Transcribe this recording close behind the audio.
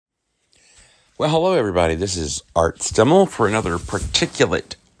Well, hello, everybody. This is Art Stimmel for another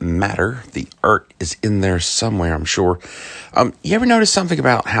particulate matter. The art is in there somewhere, I'm sure. You ever notice something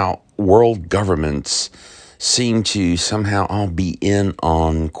about how world governments seem to somehow all be in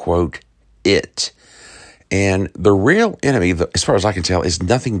on, quote, it? And the real enemy, as far as I can tell, is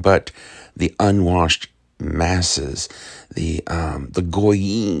nothing but the unwashed masses, the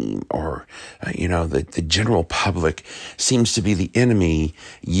goyim, or the general public seems to be the enemy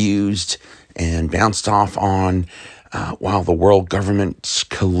used and bounced off on while the world governments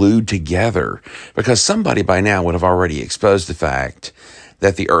collude together, because somebody by now would have already exposed the fact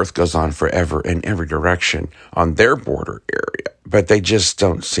that the earth goes on forever in every direction on their border area, but they just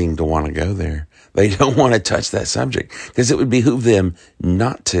don't seem to want to go there. They don't want to touch that subject because it would behoove them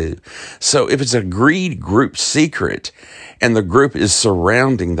not to. So if it's a greed group secret and the group is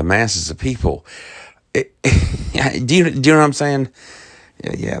surrounding the masses of people, do you know what I'm saying?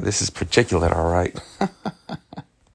 Yeah, this is particulate, all right.